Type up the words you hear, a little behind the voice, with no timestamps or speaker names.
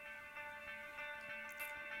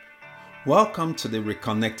Welcome to the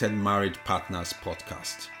Reconnected Marriage Partners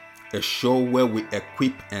podcast, a show where we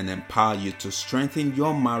equip and empower you to strengthen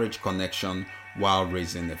your marriage connection while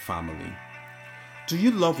raising a family. Do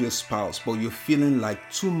you love your spouse, but you're feeling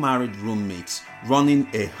like two married roommates running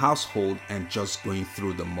a household and just going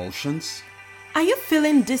through the motions? Are you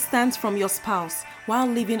feeling distant from your spouse while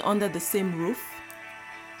living under the same roof?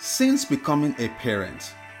 Since becoming a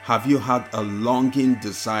parent, have you had a longing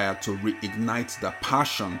desire to reignite the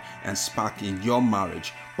passion and spark in your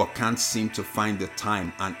marriage, but can't seem to find the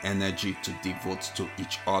time and energy to devote to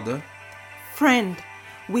each other? Friend,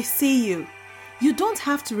 we see you. You don't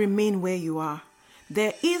have to remain where you are.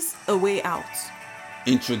 There is a way out.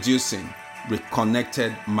 Introducing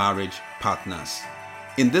Reconnected Marriage Partners.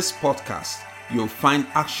 In this podcast, you'll find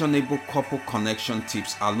actionable couple connection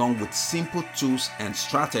tips along with simple tools and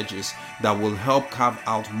strategies that will help carve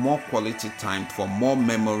out more quality time for more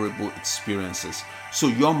memorable experiences so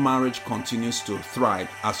your marriage continues to thrive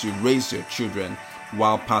as you raise your children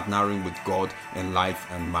while partnering with God in life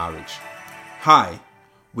and marriage. Hi,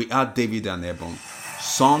 we are David and Ebon,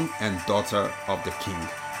 son and daughter of the King,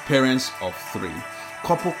 parents of 3,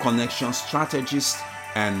 couple connection strategists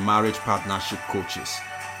and marriage partnership coaches.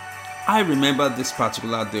 I remember this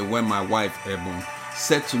particular day when my wife, Ebon,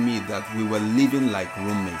 said to me that we were living like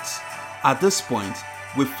roommates. At this point,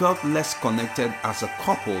 we felt less connected as a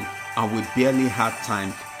couple and we barely had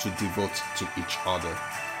time to devote to each other.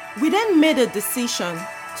 We then made a decision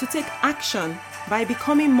to take action by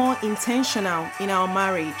becoming more intentional in our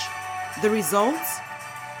marriage. The results?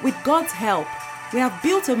 With God's help, we have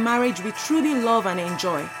built a marriage we truly love and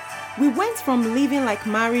enjoy. We went from living like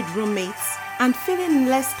married roommates and feeling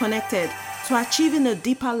less connected to achieving a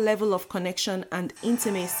deeper level of connection and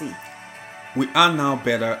intimacy. We are now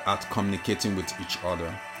better at communicating with each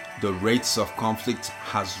other. The rates of conflict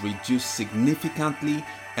has reduced significantly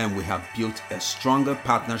and we have built a stronger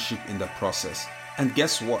partnership in the process. And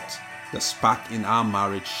guess what? The spark in our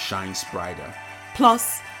marriage shines brighter.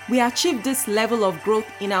 Plus, we achieved this level of growth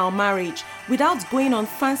in our marriage without going on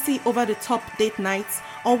fancy over-the-top date nights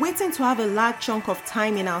or waiting to have a large chunk of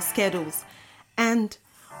time in our schedules. And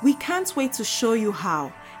we can't wait to show you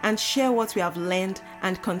how and share what we have learned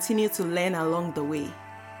and continue to learn along the way.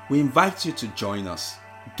 We invite you to join us.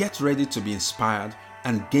 Get ready to be inspired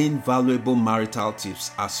and gain valuable marital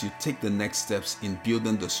tips as you take the next steps in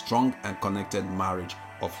building the strong and connected marriage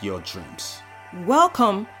of your dreams.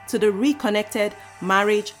 Welcome to the Reconnected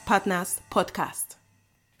Marriage Partners podcast.